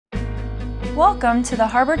Welcome to the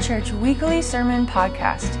Harbor Church Weekly Sermon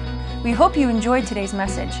Podcast. We hope you enjoyed today's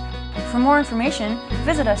message. For more information,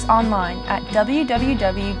 visit us online at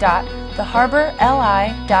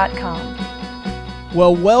www.theharborli.com.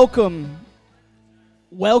 Well,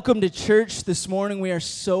 welcome to church this morning. We are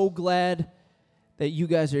so glad that you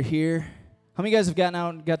guys are here. How many of you guys have gotten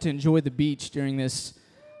out and got to enjoy the beach during this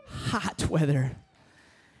hot weather?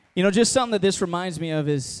 You know, just something that this reminds me of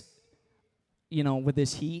is, you know, with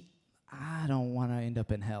this heat, I don't want to end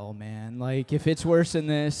up in hell, man. Like, if it's worse than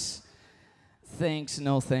this, thanks,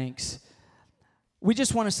 no thanks. We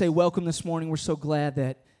just want to say welcome this morning. We're so glad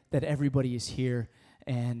that everybody is here,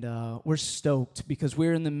 and we're stoked because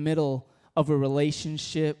we're in the middle of a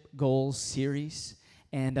relationship goals series.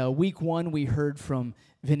 And week 1, we heard from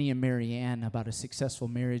Vinny and Marianne about a successful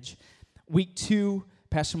marriage. Week 2,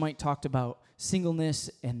 Pastor Mike talked about singleness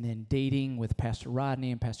and then dating with Pastor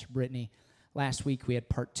Rodney and Pastor Brittany. Last week, we had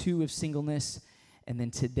part 2 of singleness, and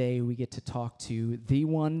then today we get to talk to the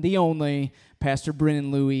one, the only, Pastor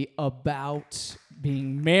Brennan Louie, about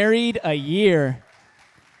being married a year.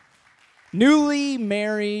 Newly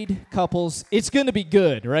married couples, it's going to be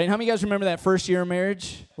good, right? How many of you guys remember that first year of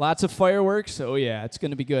marriage? Lots of fireworks? Oh, yeah, it's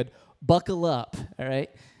going to be good. Buckle up, all right?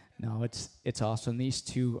 No, it's awesome. These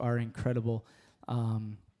two are incredible.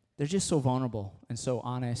 They're just so vulnerable and so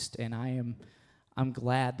honest, and I'm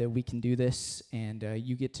glad that we can do this, and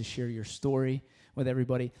you get to share your story with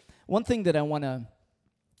everybody. One thing that I want to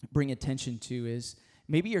bring attention to is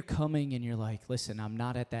maybe you're coming and you're like, listen, I'm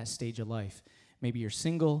not at that stage of life. Maybe you're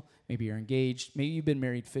single, maybe you're engaged, maybe you've been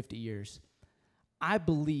married 50 years. I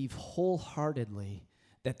believe wholeheartedly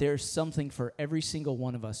that there's something for every single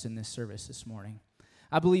one of us in this service this morning.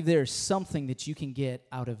 I believe there's something that you can get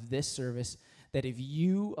out of this service that if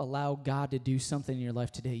you allow God to do something in your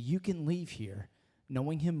life today, you can leave here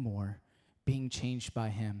knowing Him more, being changed by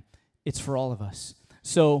Him. It's for all of us.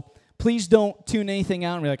 So please don't tune anything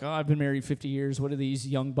out and be like, oh, I've been married 50 years. What do these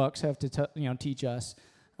young bucks have to teach us?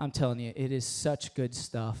 I'm telling you, it is such good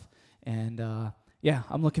stuff. And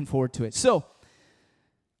I'm looking forward to it. So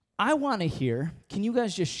I want to hear, can you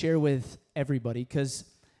guys just share with everybody, because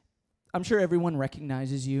I'm sure everyone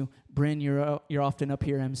recognizes you. Bryn, you're often up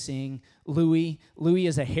here emceeing. Louie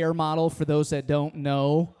is a hair model for those that don't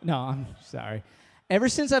know. No, I'm sorry. Ever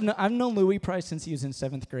since I've known Louie probably since he was in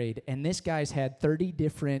 7th grade, and this guy's had 30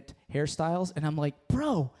 different hairstyles, and I'm like,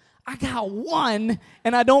 bro, I got one,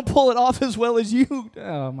 and I don't pull it off as well as you.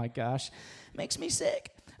 Oh, my gosh. Makes me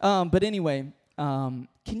sick. But anyway, can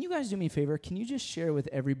you guys do me a favor? Can you just share with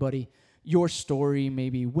everybody your story,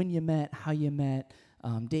 maybe when you met, how you met,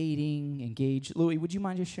 dating, engaged? Louie, would you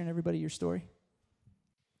mind just sharing everybody your story?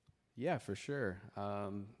 Yeah, for sure.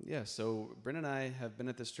 So Bryn and I have been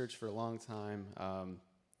at this church for a long time.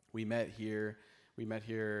 We met here.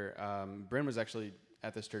 Bryn was actually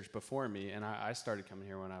at this church before me, and I started coming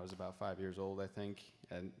here when I was about 5 years old, I think,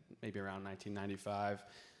 and maybe around 1995.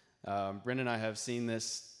 Bryn and I have seen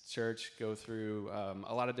this church go through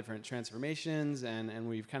a lot of different transformations, and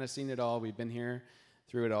we've kind of seen it all. We've been here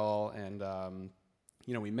through it all, and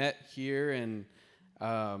we met here, and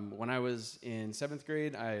when I was in 7th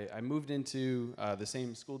grade, I moved into the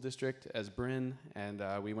same school district as Bryn, and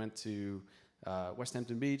we went to West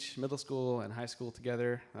Hampton Beach Middle School and high school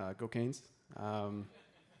together. Go Canes.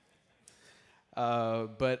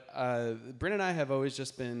 But Bryn and I have always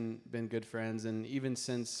just been good friends, and even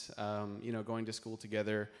since going to school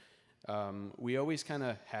together, we always kind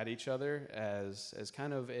of had each other as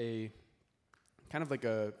kind of like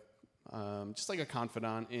a just like a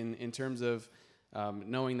confidant in terms of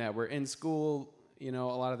knowing that we're in school, a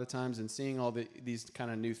lot of the times, and seeing all these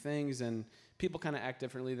kind of new things, and people kind of act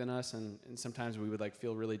differently than us, and sometimes we would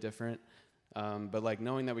feel really different. But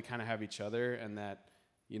knowing that we kind of have each other, and that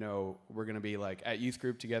we're gonna be at youth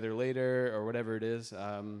group together later or whatever it is,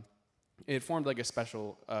 it formed a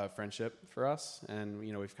special friendship for us, and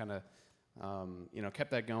we've kind of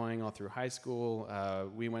kept that going all through high school.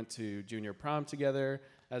 We went to junior prom together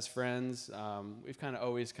as friends. We've kind of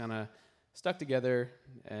always stuck together,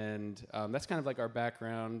 and that's kind of our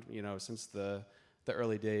background, since the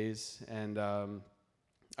early days. And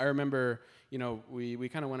I remember, we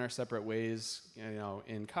kind of went our separate ways,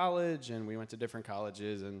 in college, and we went to different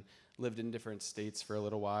colleges and lived in different states for a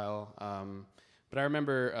little while. But I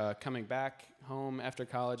remember coming back home after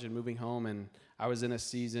college and moving home, and I was in a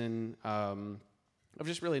season of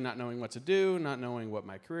just really not knowing what to do, not knowing what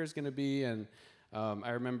my career is going to be. And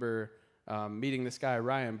I remember meeting this guy,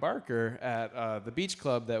 Ryan Barker, at the beach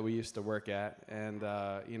club that we used to work at. And,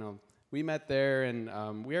 we met there,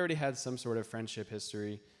 and we already had some sort of friendship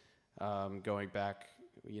history going back,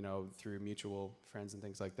 through mutual friends and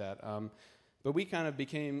things like that. But we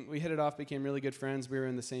hit it off, became really good friends. We were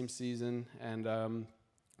in the same season, and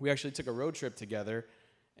we actually took a road trip together.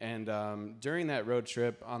 And during that road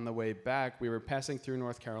trip, on the way back, we were passing through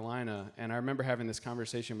North Carolina, and I remember having this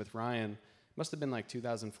conversation with Ryan. Must have been like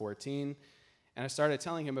 2014. And I started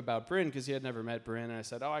telling him about Bryn because he had never met Bryn. And I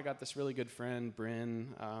said, I got this really good friend,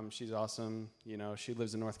 Bryn. She's awesome. She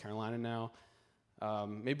lives in North Carolina now.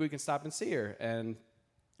 Maybe we can stop and see her. And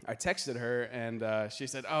I texted her, and she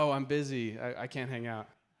said, I'm busy. I can't hang out.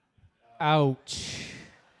 Ouch.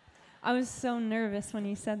 I was so nervous when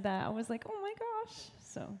you said that. I was like, oh my gosh.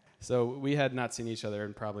 So we had not seen each other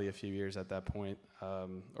in probably a few years at that point.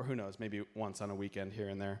 Or who knows, maybe once on a weekend here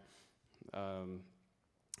and there.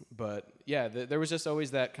 But yeah, there was just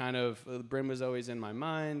always that kind of, Bryn was always in my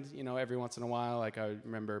mind, every once in a while. Like I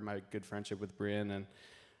remember my good friendship with Bryn, and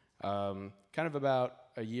kind of about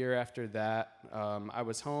a year after that, I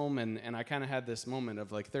was home, and I kind of had this moment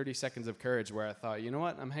of like 30 seconds of courage where I thought, you know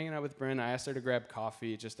what, I'm hanging out with Bryn. I asked her to grab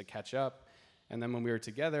coffee just to catch up. And then when we were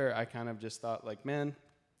together, I kind of just thought like, man,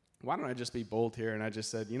 why don't I just be bold here? And I just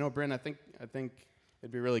said, Bryn, I think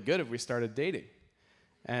it'd be really good if we started dating.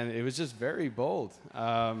 And it was just very bold.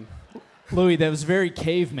 Louis, that was very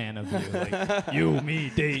caveman of you. Like, you,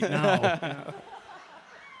 me, date now.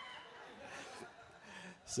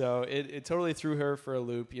 So it totally threw her for a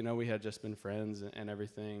loop. We had just been friends and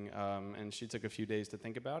everything. And she took a few days to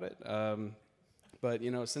think about it. But,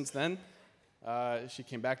 since then, she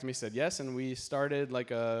came back to me, said yes, and we started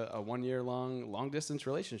like a 1 year long distance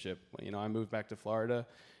relationship. I moved back to Florida.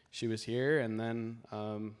 She was here, and then,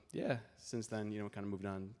 since then, kind of moved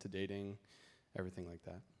on to dating, everything like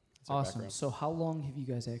that. That's our Awesome. background. So how long have you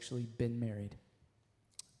guys actually been married?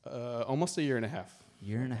 Almost a year and a half.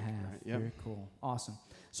 Year and a half. Right, yep. Very cool. Awesome.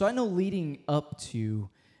 So I know leading up to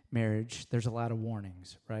marriage, there's a lot of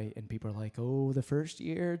warnings, right? And people are like, the first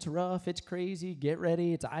year, it's rough, it's crazy, get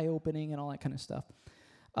ready, it's eye-opening, and all that kind of stuff.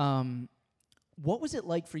 What was it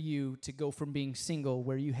like for you to go from being single,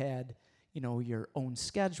 where you had your own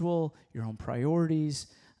schedule, your own priorities,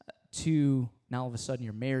 to now all of a sudden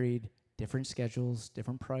you're married, different schedules,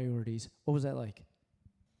 different priorities? What was that like?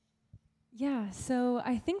 Yeah, so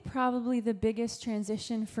I think probably the biggest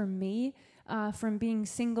transition for me from being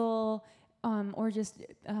single or just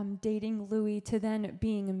dating Louis to then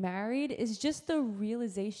being married is just the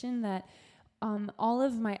realization that all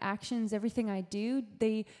of my actions, everything I do,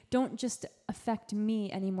 they don't just affect me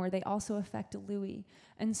anymore. They also affect Louis.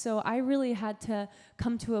 And so I really had to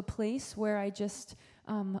come to a place where I just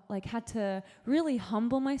had to really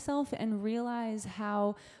humble myself and realize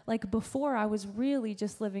how, before I was really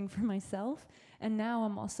just living for myself, and now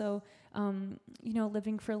I'm also,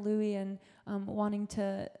 living for Louis and wanting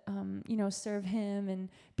to, serve him and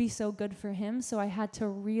be so good for him. So I had to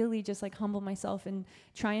really just humble myself and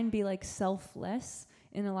try and be selfless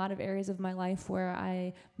in a lot of areas of my life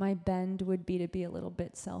where my bend would be to be a little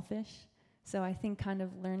bit selfish. So I think kind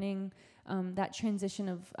of learning that transition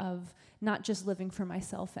of not just living for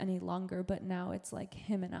myself any longer, but now it's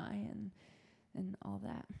him and I and all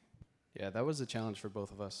that. Yeah, that was a challenge for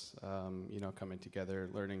both of us, coming together,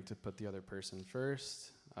 learning to put the other person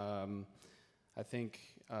first. I think,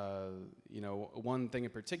 one thing in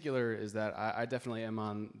particular is that I definitely am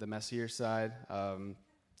on the messier side.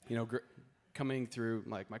 Coming through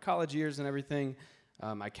my college years and everything,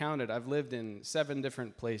 I counted, I've lived in 7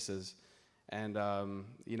 different places. And,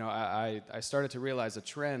 I started to realize a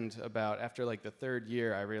trend about after the 3rd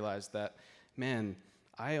year, I realized that, man,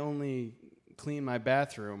 I only clean my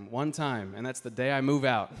bathroom one time, and that's the day I move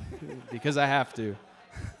out because I have to.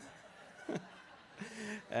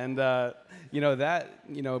 And, but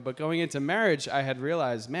going into marriage, I had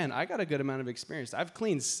realized, man, I got a good amount of experience. I've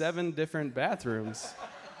cleaned 7 different bathrooms.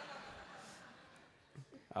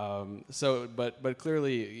 But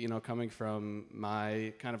clearly, coming from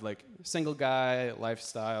my kind of single guy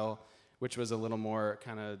lifestyle, which was a little more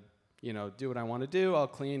kind of, do what I want to do. I'll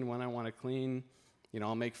clean when I want to clean.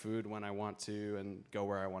 I'll make food when I want to and go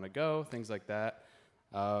where I want to go, things like that.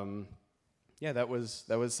 That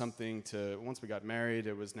was something to, once we got married,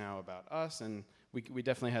 it was now about us, and we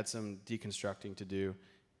definitely had some deconstructing to do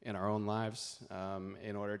in our own lives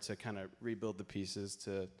in order to kind of rebuild the pieces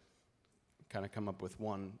to kind of come up with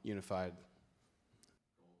one unified.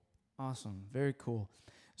 Awesome. Very cool.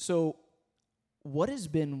 So what has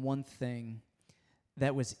been one thing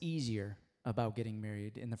that was easier about getting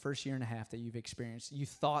married in the first year and a half that you've experienced? You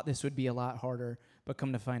thought this would be a lot harder, but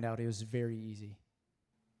come to find out it was very easy.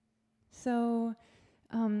 So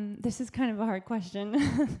this is kind of a hard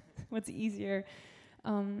question. What's easier?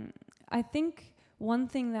 I think one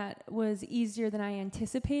thing that was easier than I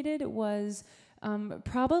anticipated was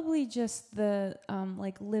Probably just the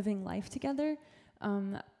like living life together.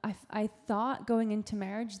 I thought going into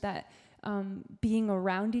marriage that being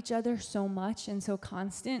around each other so much and so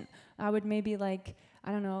constant, I would maybe like,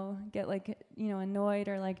 I don't know, get like, annoyed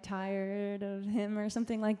or like tired of him or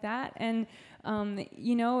something like that. And,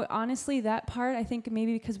 honestly, that part, I think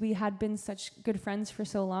maybe because we had been such good friends for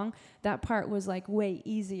so long, that part was like way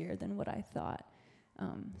easier than what I thought.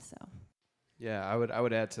 So. Yeah, I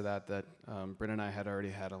would add to that Bryn and I had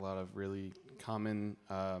already had a lot of really common,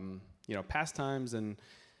 pastimes and,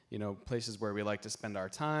 places where we like to spend our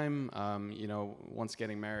time. Once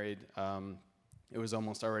getting married, it was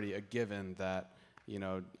almost already a given that,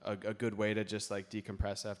 a good way to just like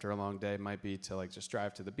decompress after a long day might be to like just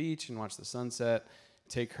drive to the beach and watch the sunset,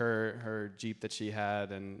 take her Jeep that she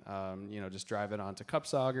had and, just drive it onto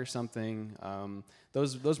Cupsog or something.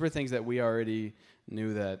 Those were things that we already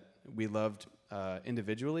knew that we loved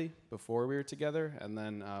individually before we were together. And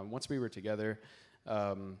then once we were together,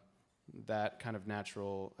 that kind of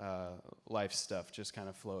natural life stuff just kind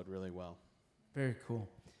of flowed really well. Very cool.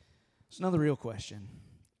 So now the real question.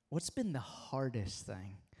 What's been the hardest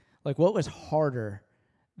thing? Like, what was harder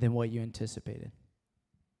than what you anticipated?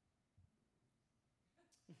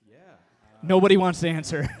 Yeah. Nobody wants to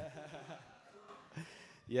answer.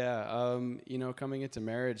 Yeah, coming into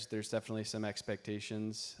marriage, there's definitely some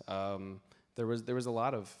expectations. There was a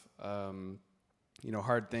lot of,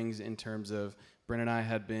 hard things in terms of Bryn and I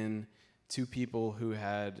had been two people who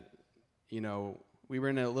had, we were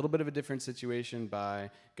in a little bit of a different situation by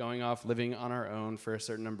going off living on our own for a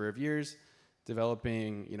certain number of years,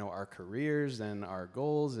 developing, our careers and our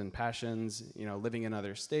goals and passions, living in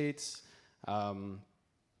other states, and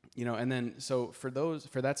then so for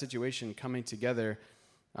that situation coming together,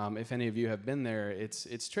 if any of you have been there,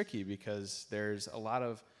 it's tricky because there's a lot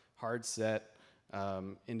of hard set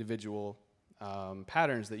individual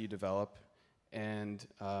patterns that you develop, and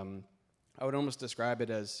I would almost describe it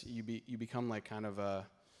as you become like kind of a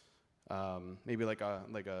maybe like a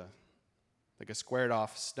squared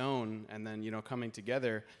off stone, and then coming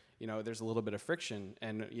together, there's a little bit of friction,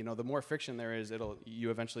 and the more friction there is, you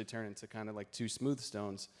eventually turn into kind of like two smooth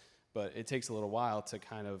stones, but it takes a little while to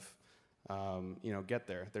kind of get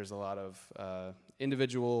there. There's a lot of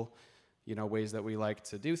individual, ways that we like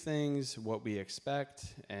to do things, what we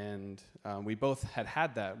expect, and we both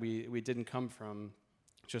had that. We didn't come from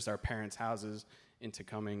just our parents' houses into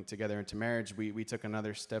coming together into marriage. We took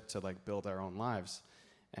another step to like build our own lives,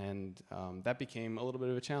 and that became a little bit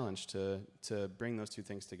of a challenge to bring those two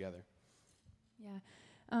things together. Yeah,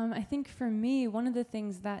 I think for me, one of the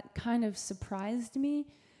things that kind of surprised me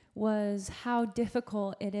was how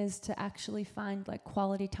difficult it is to actually find like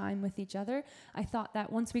quality time with each other. I thought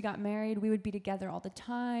that once we got married, we would be together all the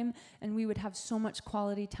time and we would have so much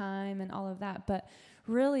quality time and all of that. But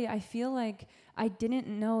really, I feel like I didn't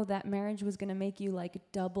know that marriage was going to make you like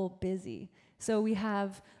double busy. So we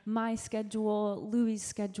have my schedule, Louis'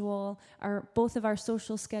 schedule, both of our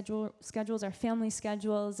social schedules, our family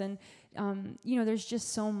schedules, and there's just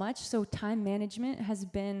so much. So time management has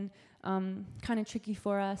been kind of tricky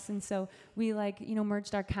for us, and so we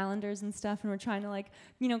merged our calendars and stuff, and we're trying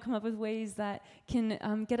to come up with ways that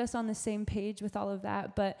can get us on the same page with all of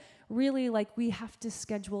that. But really, we have to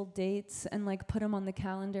schedule dates and put them on the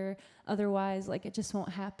calendar, otherwise it just won't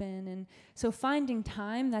happen. And so finding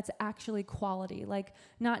time that's actually quality,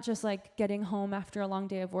 not just getting home after a long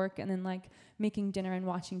day of work and then making dinner and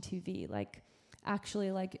watching TV,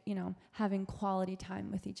 actually having quality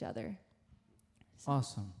time with each other. So.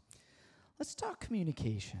 Awesome. Let's talk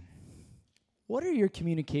communication. What are your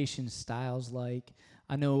communication styles like?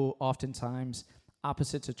 I know oftentimes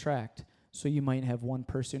opposites attract. So you might have one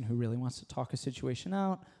person who really wants to talk a situation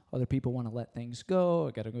out. Other people want to let things go.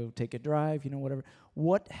 I got to go take a drive, whatever.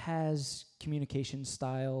 What has communication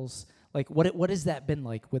styles, what has that been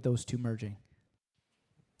like with those two merging?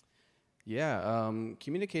 Yeah,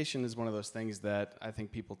 communication is one of those things that I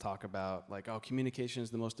think people talk about, communication is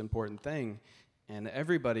the most important thing. And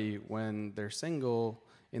everybody, when they're single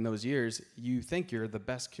in those years, you think you're the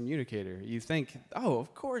best communicator. You think, oh,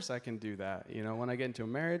 of course I can do that. When I get into a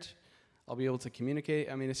marriage, I'll be able to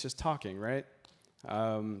communicate. I mean, it's just talking, right?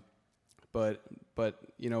 But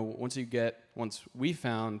once we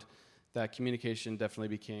found that communication definitely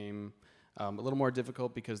became a little more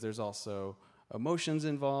difficult because there's also emotions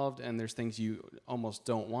involved, and there's things you almost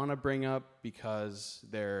don't want to bring up because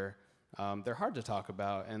they're hard to talk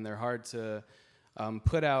about and they're hard to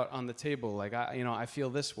put out on the table. I feel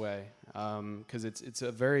this way, because it's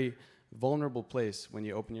a very vulnerable place when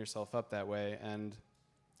you open yourself up that way, and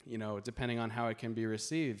depending on how it can be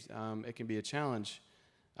received, it can be a challenge.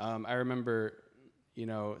 I remember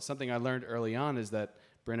something I learned early on is that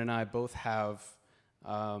Bryn and I both have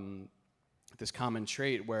this common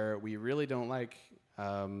trait where we really don't like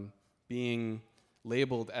being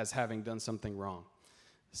labeled as having done something wrong.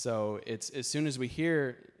 So it's as soon as we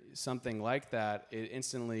hear something like that, it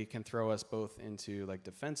instantly can throw us both into like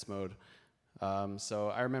defense mode. So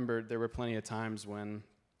I remember there were plenty of times when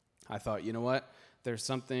I thought, you know what, there's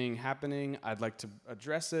something happening. I'd like to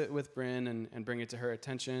address it with Bryn and bring it to her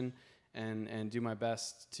attention and do my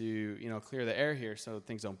best to, clear the air here so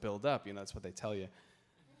things don't build up. That's what they tell you.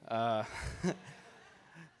 But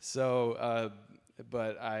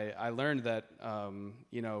I learned that,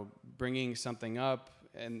 bringing something up,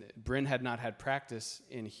 and Bryn had not had practice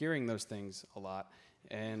in hearing those things a lot,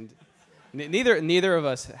 and neither of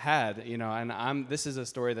us had, and this is a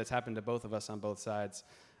story that's happened to both of us on both sides.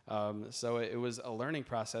 So it was a learning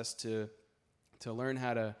process to learn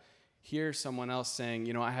how to hear someone else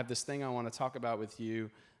saying, I have this thing I want to talk about with you,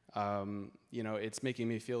 it's making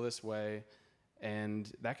me feel this way.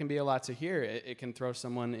 And that can be a lot to hear. It can throw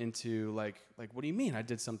someone into like, what do you mean I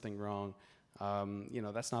did something wrong?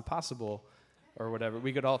 That's not possible, or whatever.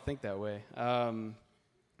 We could all think that way.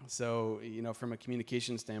 So from a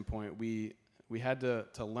communication standpoint, we had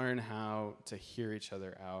to learn how to hear each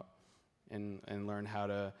other out, and learn how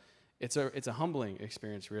to. It's a humbling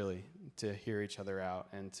experience, really, to hear each other out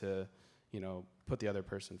and to put the other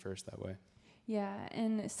person first that way. Yeah,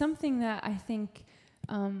 and something that I think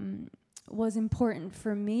was important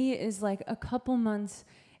for me is like a couple months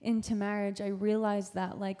into marriage, I realized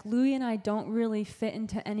that like Louis and I don't really fit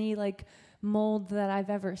into any like mold that I've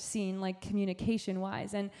ever seen, like communication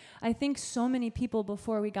wise. And I think so many people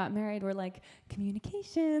before we got married were like,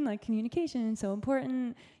 communication is so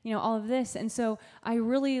important, all of this. And so I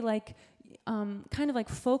really like kind of like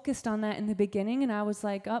focused on that in the beginning, and I was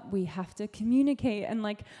like, we have to communicate, and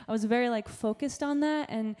like I was very like focused on that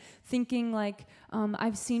and thinking like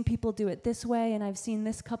I've seen people do it this way, and I've seen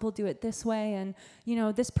this couple do it this way, and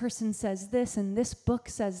this person says this, and this book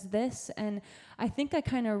says this. And I think I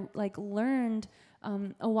kind of like learned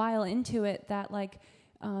a while into it that like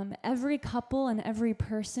every couple and every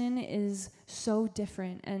person is so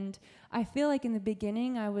different. And I feel like in the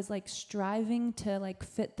beginning I was like striving to like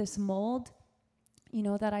fit this mold,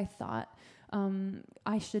 that I thought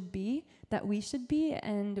I should be, that we should be.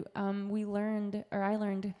 And I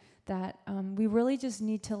learned that we really just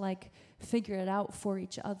need to like figure it out for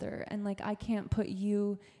each other. And like I can't put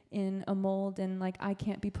you in a mold, and like I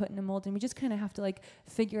can't be put in a mold, and we just kind of have to like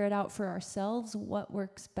figure it out for ourselves, what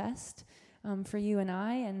works best for you and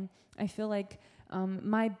I. And I feel like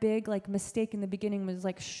my big like mistake in the beginning was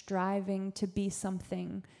like striving to be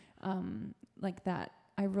something like that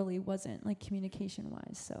I really wasn't, like communication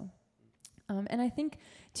wise. So and I think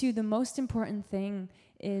too the most important thing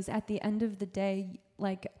is at the end of the day,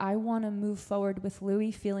 like I want to move forward with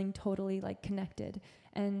Louis feeling totally like connected,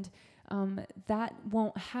 and that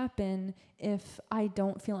won't happen if I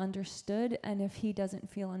don't feel understood and if he doesn't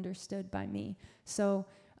feel understood by me. So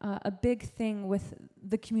a big thing with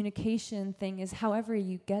the communication thing is however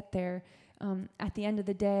you get there, at the end of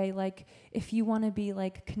the day, like if you want to be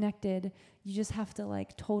like connected, you just have to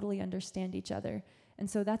like totally understand each other. And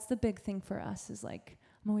so that's the big thing for us is like,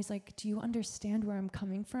 I'm always like, do you understand where I'm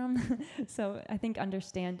coming from? So I think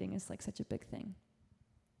understanding is like such a big thing.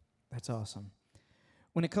 That's awesome.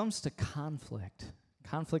 When it comes to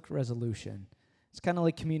conflict resolution, it's kind of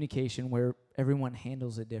like communication where everyone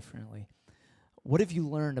handles it differently. What have you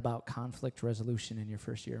learned about conflict resolution in your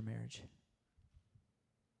first year of marriage?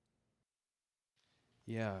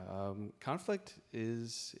 Yeah, conflict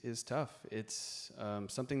is tough. It's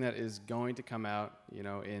something that is going to come out,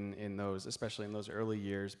 in those, especially in those early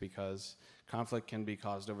years, because conflict can be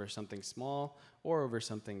caused over something small or over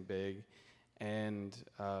something big, and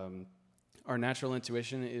our natural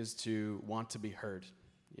intuition is to want to be heard.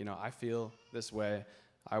 I feel this way.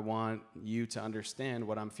 I want you to understand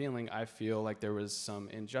what I'm feeling. I feel like there was some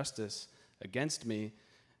injustice against me.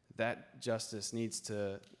 That justice needs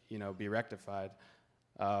to, be rectified.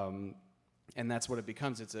 And that's what it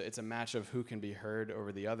becomes. It's a match of who can be heard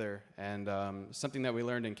over the other. And something that we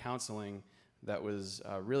learned in counseling that was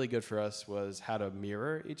really good for us was how to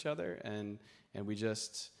mirror each other. And we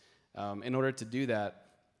just, in order to do that,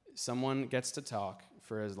 someone gets to talk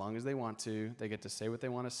for as long as they want to. They get to say what they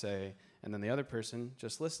want to say. And then the other person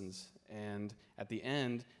just listens. And at the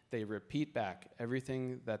end, they repeat back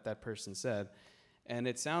everything that person said. And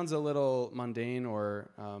it sounds a little mundane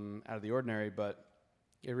or out of the ordinary, but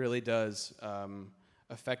it really does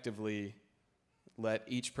effectively let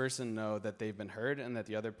each person know that they've been heard and that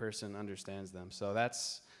the other person understands them. So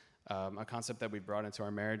that's a concept that we brought into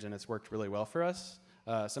our marriage, and it's worked really well for us.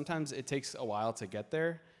 Sometimes it takes a while to get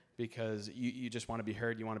there because you just want to be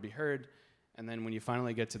heard, and then when you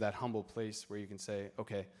finally get to that humble place where you can say,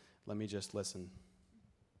 okay, let me just listen.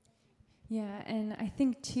 Yeah, and I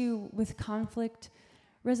think too with conflict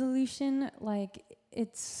resolution, like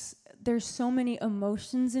there's so many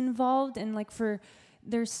emotions involved, and like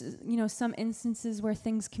there's some instances where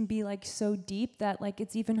things can be like so deep that like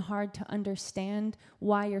it's even hard to understand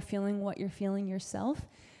why you're feeling what you're feeling yourself.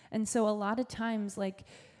 And so a lot of times like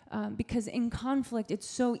because in conflict, it's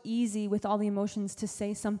so easy with all the emotions to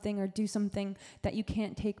say something or do something that you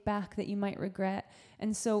can't take back, that you might regret.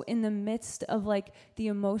 And so in the midst of like the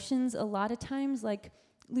emotions, a lot of times, like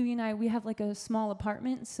Louis and I, we have like a small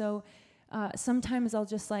apartment. So sometimes I'll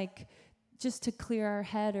just to clear our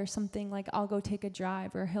head or something, like I'll go take a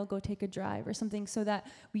drive or he'll go take a drive or something, so that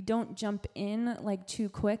we don't jump in like too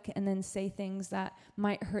quick and then say things that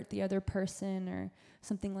might hurt the other person or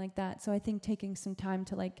something like that. So I think taking some time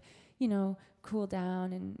to like, cool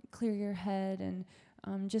down and clear your head and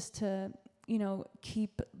just to,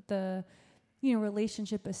 keep the,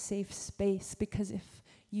 relationship a safe space, because if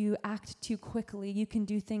you act too quickly, you can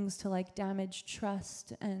do things to like damage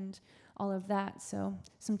trust and all of that. So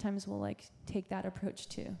sometimes we'll like take that approach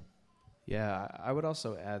too. Yeah, I would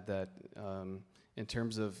also add that in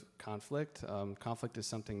terms of conflict, conflict is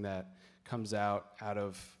something that comes out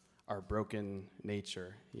of our broken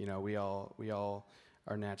nature. We all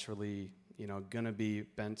are naturally, gonna be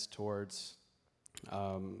bent towards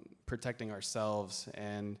protecting ourselves,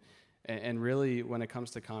 and really when it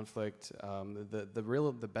comes to conflict,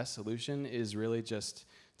 the best solution is really just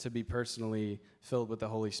to be personally filled with the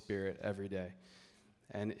Holy Spirit every day.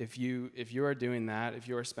 And if you are doing that, if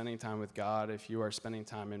you are spending time with God, if you are spending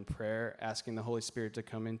time in prayer, asking the Holy Spirit to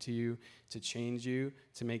come into you, to change you,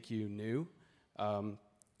 to make you new,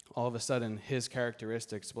 all of a sudden his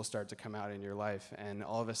characteristics will start to come out in your life, and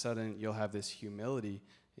all of a sudden you'll have this humility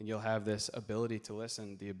and you'll have this ability to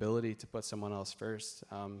listen, the ability to put someone else first.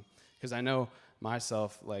 Because I know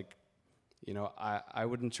myself, like, I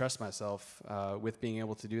wouldn't trust myself with being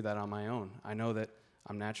able to do that on my own. I know that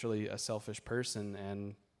I'm naturally a selfish person,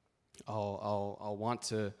 and I'll want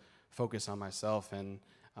to focus on myself, and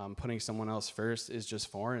putting someone else first is just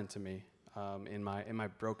foreign to me in my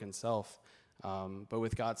broken self. But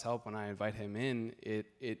with God's help, when I invite him in,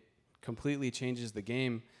 it completely changes the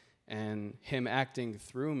game, and him acting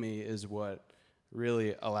through me is what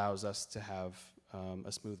really allows us to have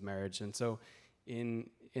a smooth marriage. And so in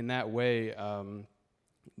that way,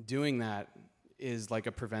 doing that is like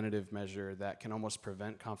a preventative measure that can almost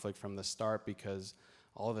prevent conflict from the start, because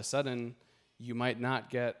all of a sudden you might not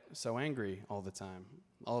get so angry all the time.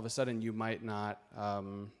 All of a sudden you might not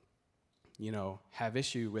have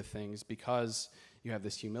issue with things because you have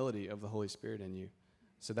this humility of the Holy Spirit in you.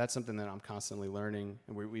 So that's something that I'm constantly learning,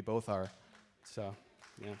 and we both are. So,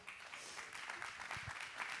 yeah.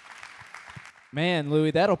 Man,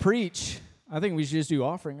 Louis, that'll preach. I think we should just do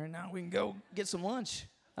offering right now. We can go get some lunch.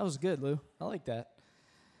 That was good, Lou. I like that.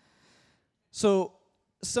 So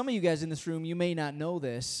some of you guys in this room, you may not know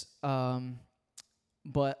this,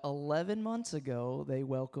 but 11 months ago, they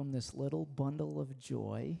welcomed this little bundle of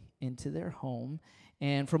joy into their home.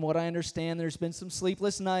 And from what I understand, there's been some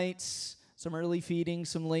sleepless nights, some early feedings,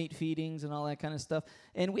 some late feedings, and all that kind of stuff.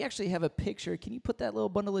 And we actually have a picture. Can you put that little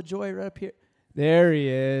bundle of joy right up here? There he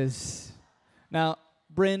is. Now,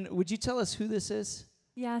 Bryn, would you tell us who this is?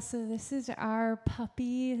 Yeah, so this is our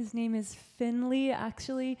puppy. His name is Finley.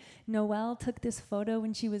 Actually, Noelle took this photo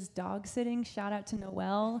when she was dog sitting. Shout out to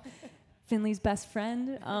Noelle, Finley's best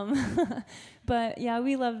friend. But yeah,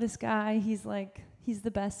 we love this guy. He's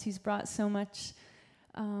the best. He's brought so much,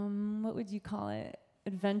 what would you call it?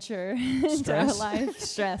 Adventure into our life.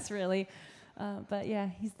 Stress, really. But yeah,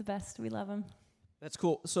 he's the best. We love him. That's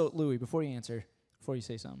cool. So, Louis, before you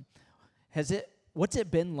say something, what's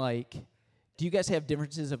it been like? Do you guys have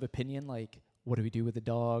differences of opinion? Like, what do we do with the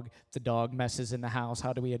dog? If the dog messes in the house,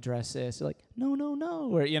 how do we address this? You're like, no.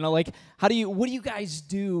 Or, what do you guys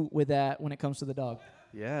do with that when it comes to the dog?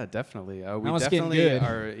 Yeah, definitely.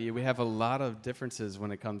 We have a lot of differences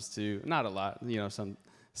when it comes to, not a lot,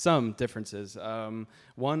 some differences.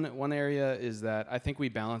 One area is that I think we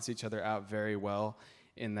balance each other out very well,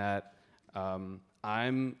 in that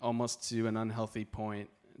I'm almost to an unhealthy point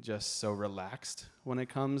just so relaxed when it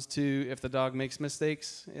comes to if the dog makes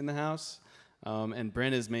mistakes in the house. And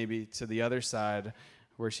Bryn is maybe to the other side,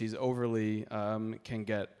 where she's overly can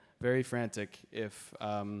get very frantic if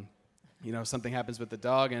something happens with the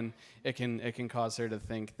dog, and it can cause her to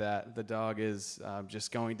think that the dog is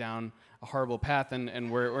just going down a horrible path,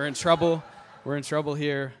 and we're in trouble. We're in trouble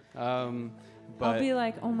here. I'll be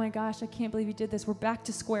like, oh my gosh, I can't believe you did this. We're back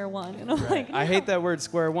to square one. And I'm right. like, no. I hate that word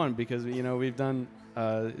square one because, we've done,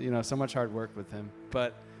 so much hard work with him.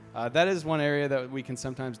 But that is one area that we can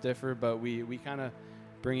sometimes differ, but we kind of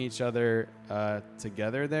bring each other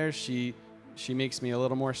together there. She makes me a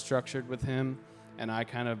little more structured with him, and I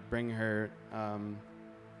kind of bring her,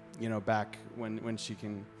 back when she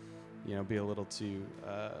can, be a little too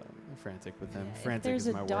frantic with him. Yeah, Frantic is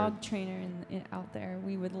my word. If there's a dog trainer out there,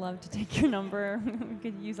 we would love to take your number. We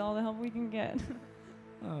could use all the help we can get.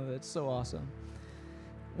 Oh, that's so awesome.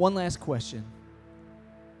 One last question.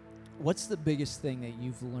 What's the biggest thing that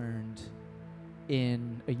you've learned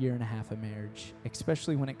in a year and a half of marriage,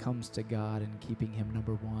 especially when it comes to God and keeping him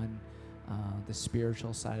number one, the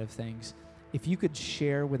spiritual side of things? If you could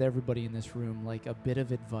share with everybody in this room like a bit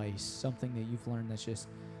of advice, something that you've learned that's just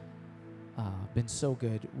been so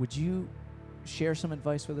good, would you share some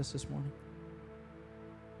advice with us this morning?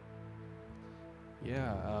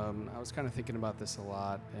 Yeah, I was kind of thinking about this a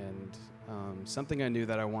lot, and something I knew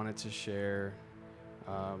that I wanted to share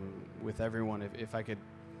with everyone, if I could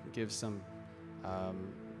give some,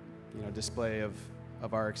 display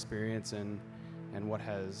of our experience and what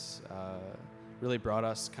has really brought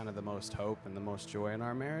us kind of the most hope and the most joy in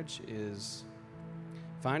our marriage, is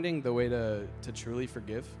finding the way to truly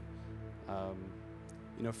forgive.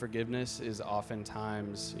 Forgiveness is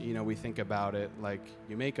oftentimes, we think about it like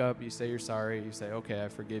you make up, you say you're sorry, you say, okay, I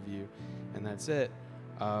forgive you, and that's it.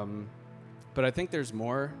 But I think there's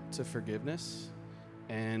more to forgiveness.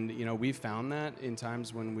 And, we've found that in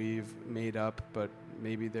times when we've made up, but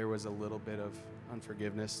maybe there was a little bit of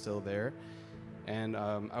unforgiveness still there. And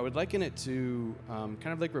I would liken it to kind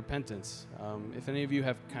of like repentance. If any of you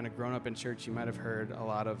have kind of grown up in church, you might have heard a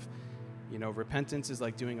lot of, repentance is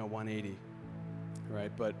like doing a 180,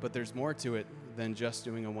 right? But there's more to it than just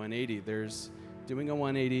doing a 180. There's doing a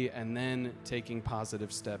 180 and then taking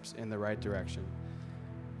positive steps in the right direction.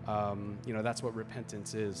 That's what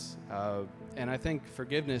repentance is. And I think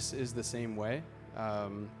forgiveness is the same way.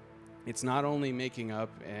 It's not only making up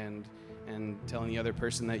and telling the other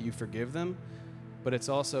person that you forgive them, but it's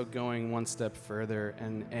also going one step further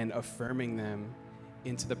and affirming them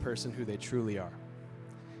into the person who they truly are.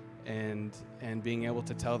 And being able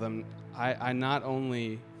to tell them, I not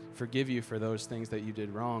only forgive you for those things that you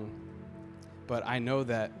did wrong, but I know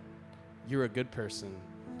that you're a good person,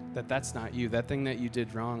 that's not you. That thing that you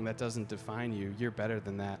did wrong, that doesn't define you. You're better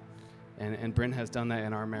than that. And Bryn has done that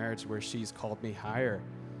in our marriage, where she's called me higher,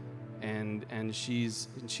 and she's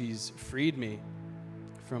freed me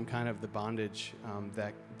from kind of the bondage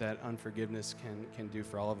that unforgiveness can do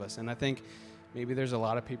for all of us. And I think maybe there's a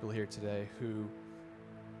lot of people here today who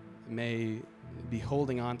may be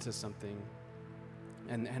holding on to something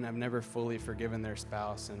and have never fully forgiven their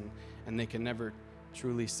spouse, and they can never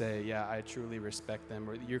truly say, yeah, I truly respect them,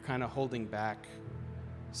 or you're kind of holding back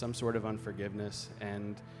some sort of unforgiveness.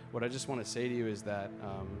 And what I just want to say to you is that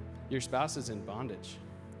your spouse is in bondage.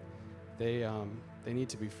 They need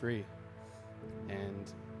to be free,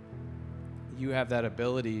 and you have that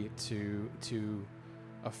ability to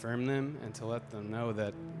affirm them and to let them know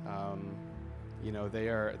that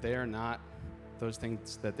they are not those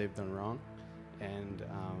things that they've done wrong, and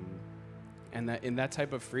that in that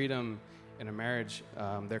type of freedom in a marriage,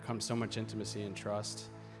 there comes so much intimacy and trust.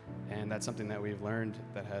 And that's something that we've learned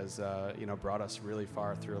that has, brought us really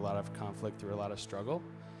far through a lot of conflict, through a lot of struggle.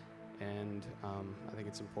 And I think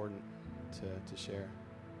it's important to share.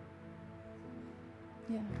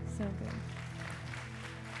 Yeah, so good.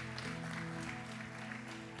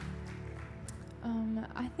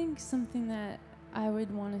 I think something that I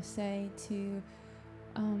would want to say to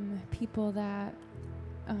people that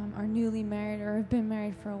are newly married or have been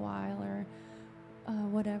married for a while or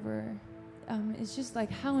whatever, it's just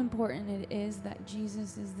like how important it is that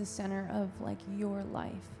Jesus is the center of like your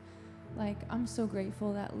life. Like, I'm so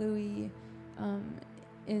grateful that Louis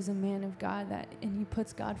is a man of God, and he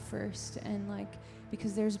puts God first, and like,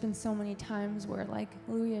 because there's been so many times where like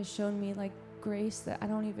Louis has shown me like grace that I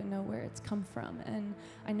don't even know where it's come from, and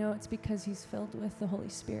I know it's because he's filled with the Holy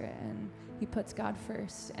Spirit and he puts God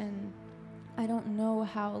first. And I don't know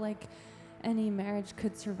how like any marriage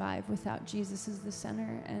could survive without Jesus as the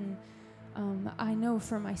center. And I know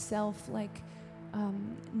for myself, like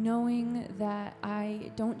knowing that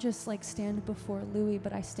I don't just like stand before Louis,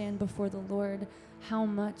 but I stand before the Lord, how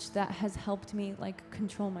much that has helped me like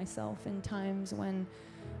control myself in times when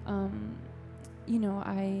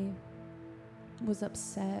I was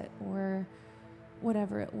upset or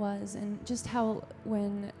whatever it was. And just how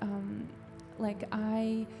when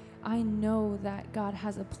I know that God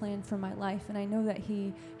has a plan for my life, and I know that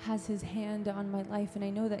he has his hand on my life, and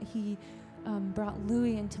I know that he brought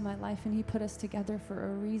Louis into my life, and he put us together for a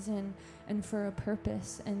reason and for a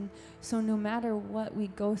purpose. And so no matter what we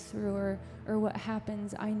go through or what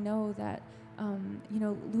happens, I know that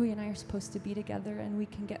Louis and I are supposed to be together, and we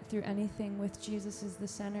can get through anything with Jesus as the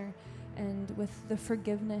center, and with the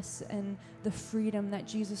forgiveness and the freedom that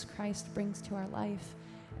Jesus Christ brings to our life.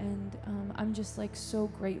 And I'm just like so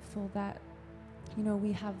grateful that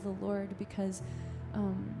we have the Lord, because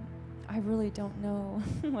I really don't know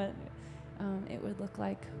what it would look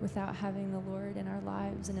like without having the Lord in our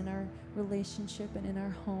lives and in our relationship and in our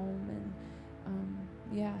home.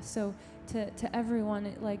 And so to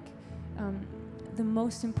everyone, the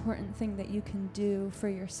most important thing that you can do for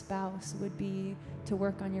your spouse would be to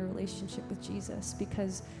work on your relationship with Jesus,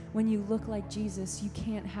 because when you look like Jesus, you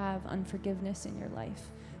can't have unforgiveness in your life.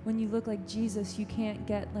 When you look like Jesus, you can't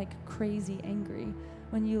get crazy angry.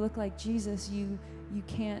 When you look like Jesus, you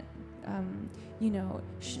can't,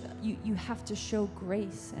 you have to show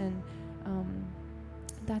grace. And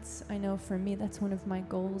I know for me, that's one of my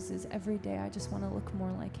goals, is every day I just want to look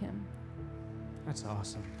more like him. That's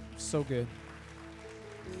awesome. So good.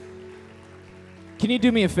 Can you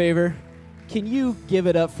do me a favor? Can you give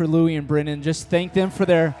it up for Louis and Brennan? Just thank them for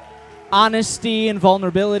their honesty and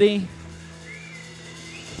vulnerability.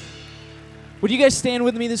 Would you guys stand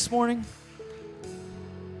with me this morning?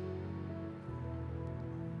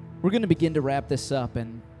 We're going to begin to wrap this up,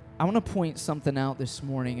 and I want to point something out this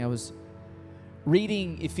morning. I was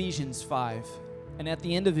reading Ephesians 5, and at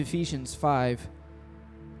the end of Ephesians 5,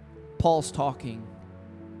 Paul's talking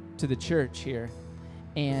to the church here,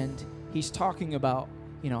 and he's talking about,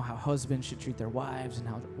 how husbands should treat their wives and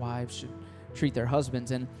how wives should treat their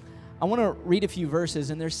husbands. And I want to read a few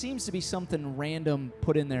verses, and there seems to be something random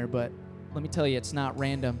put in there, but let me tell you, it's not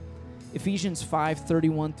random. Ephesians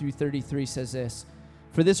 5:31 through 33 says this: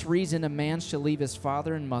 "For this reason a man shall leave his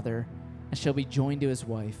father and mother and shall be joined to his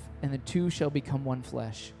wife, and the two shall become one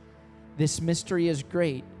flesh. This mystery is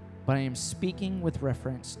great, but I am speaking with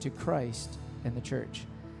reference to Christ and the church.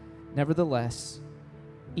 Nevertheless,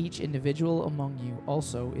 each individual among you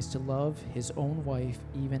also is to love his own wife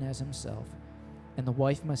even as himself, and the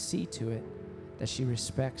wife must see to it that she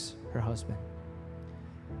respects her husband."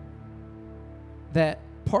 That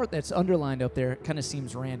part that's underlined up there kind of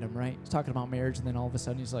seems random, right? He's talking about marriage, and then all of a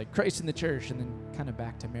sudden he's like, Christ in the church, and then kind of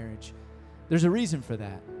back to marriage. There's a reason for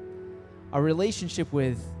that. Our relationship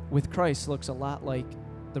with Christ looks a lot like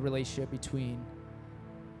the relationship between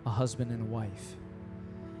a husband and a wife.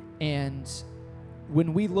 And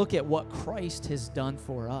when we look at what Christ has done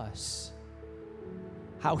for us,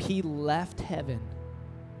 how he left heaven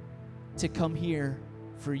to come here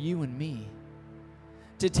for you and me,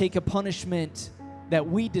 to take a punishment that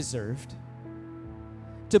we deserved,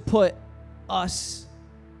 to put us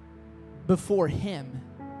before him,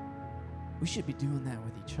 we should be doing that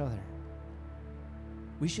with each other.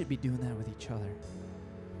 We should be doing that with each other.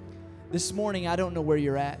 This morning, I don't know where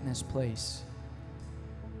you're at in this place.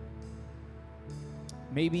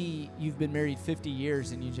 Maybe you've been married 50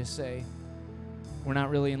 years and you just say, we're not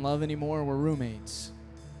really in love anymore, we're roommates.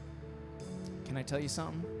 Can I tell you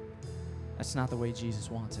something? That's not the way Jesus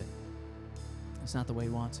wants it. That's not the way he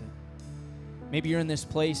wants it. Maybe you're in this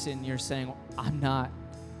place and you're saying, I'm not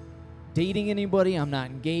dating anybody, I'm not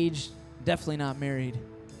engaged, definitely not married.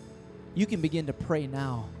 You can begin to pray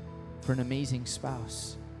now for an amazing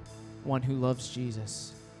spouse, one who loves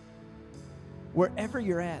Jesus. Wherever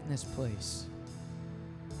you're at in this place,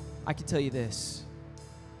 I can tell you this: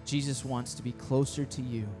 Jesus wants to be closer to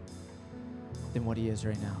you than what he is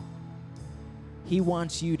right now. He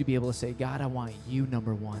wants you to be able to say, God, I want you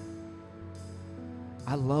number one.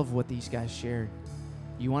 I love what these guys shared.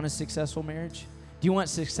 You want a successful marriage? Do you want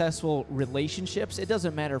successful relationships? It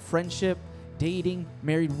doesn't matter, friendship, dating,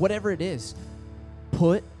 married, whatever it is.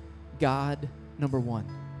 Put God number one.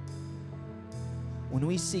 When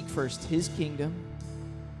we seek first his kingdom,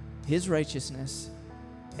 his righteousness,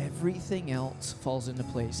 everything else falls into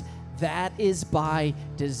place. That is by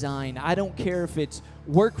design. I don't care if it's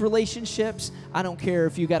work relationships. I don't care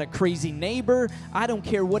if you got a crazy neighbor. I don't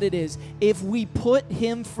care what it is. If we put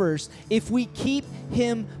him first, if we keep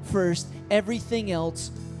him first, everything else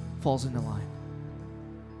falls into line.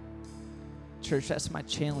 Church, that's my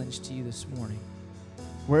challenge to you this morning.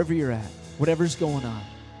 Wherever you're at, whatever's going on,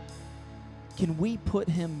 can we put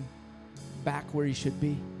him back where he should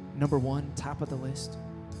be? Number one, top of the list.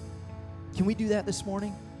 Can we do that this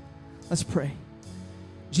morning? Let's pray.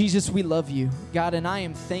 Jesus, we love you, God, and I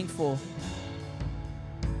am thankful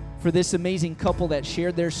for this amazing couple that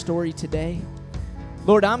shared their story today.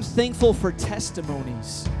 Lord, I'm thankful for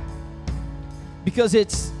testimonies because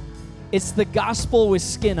it's the gospel with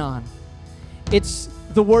skin on. It's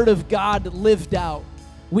the Word of God lived out.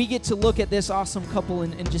 We get to look at this awesome couple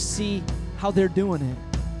and just see how they're doing it.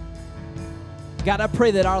 God, I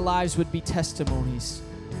pray that our lives would be testimonies,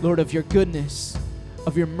 Lord, of your goodness,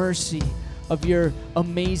 of your mercy, of your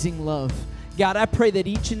amazing love. God, I pray that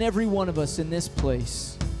each and every one of us in this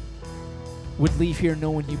place would leave here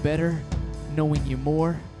knowing you better, knowing you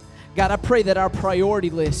more. God, I pray that our priority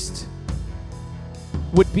list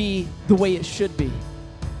would be the way it should be.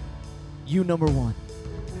 You number one.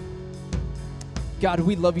 God,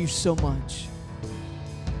 we love you so much.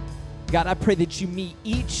 God, I pray that you meet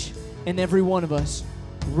each and every one of us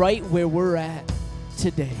right where we're at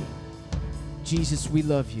today. Jesus, we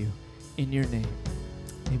love you. In your name,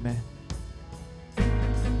 amen.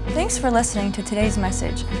 Thanks for listening to today's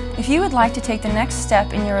message. If you would like to take the next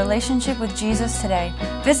step in your relationship with Jesus today,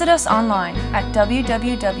 visit us online at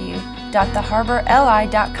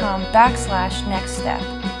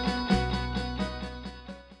www.theharborli.com/nextstep.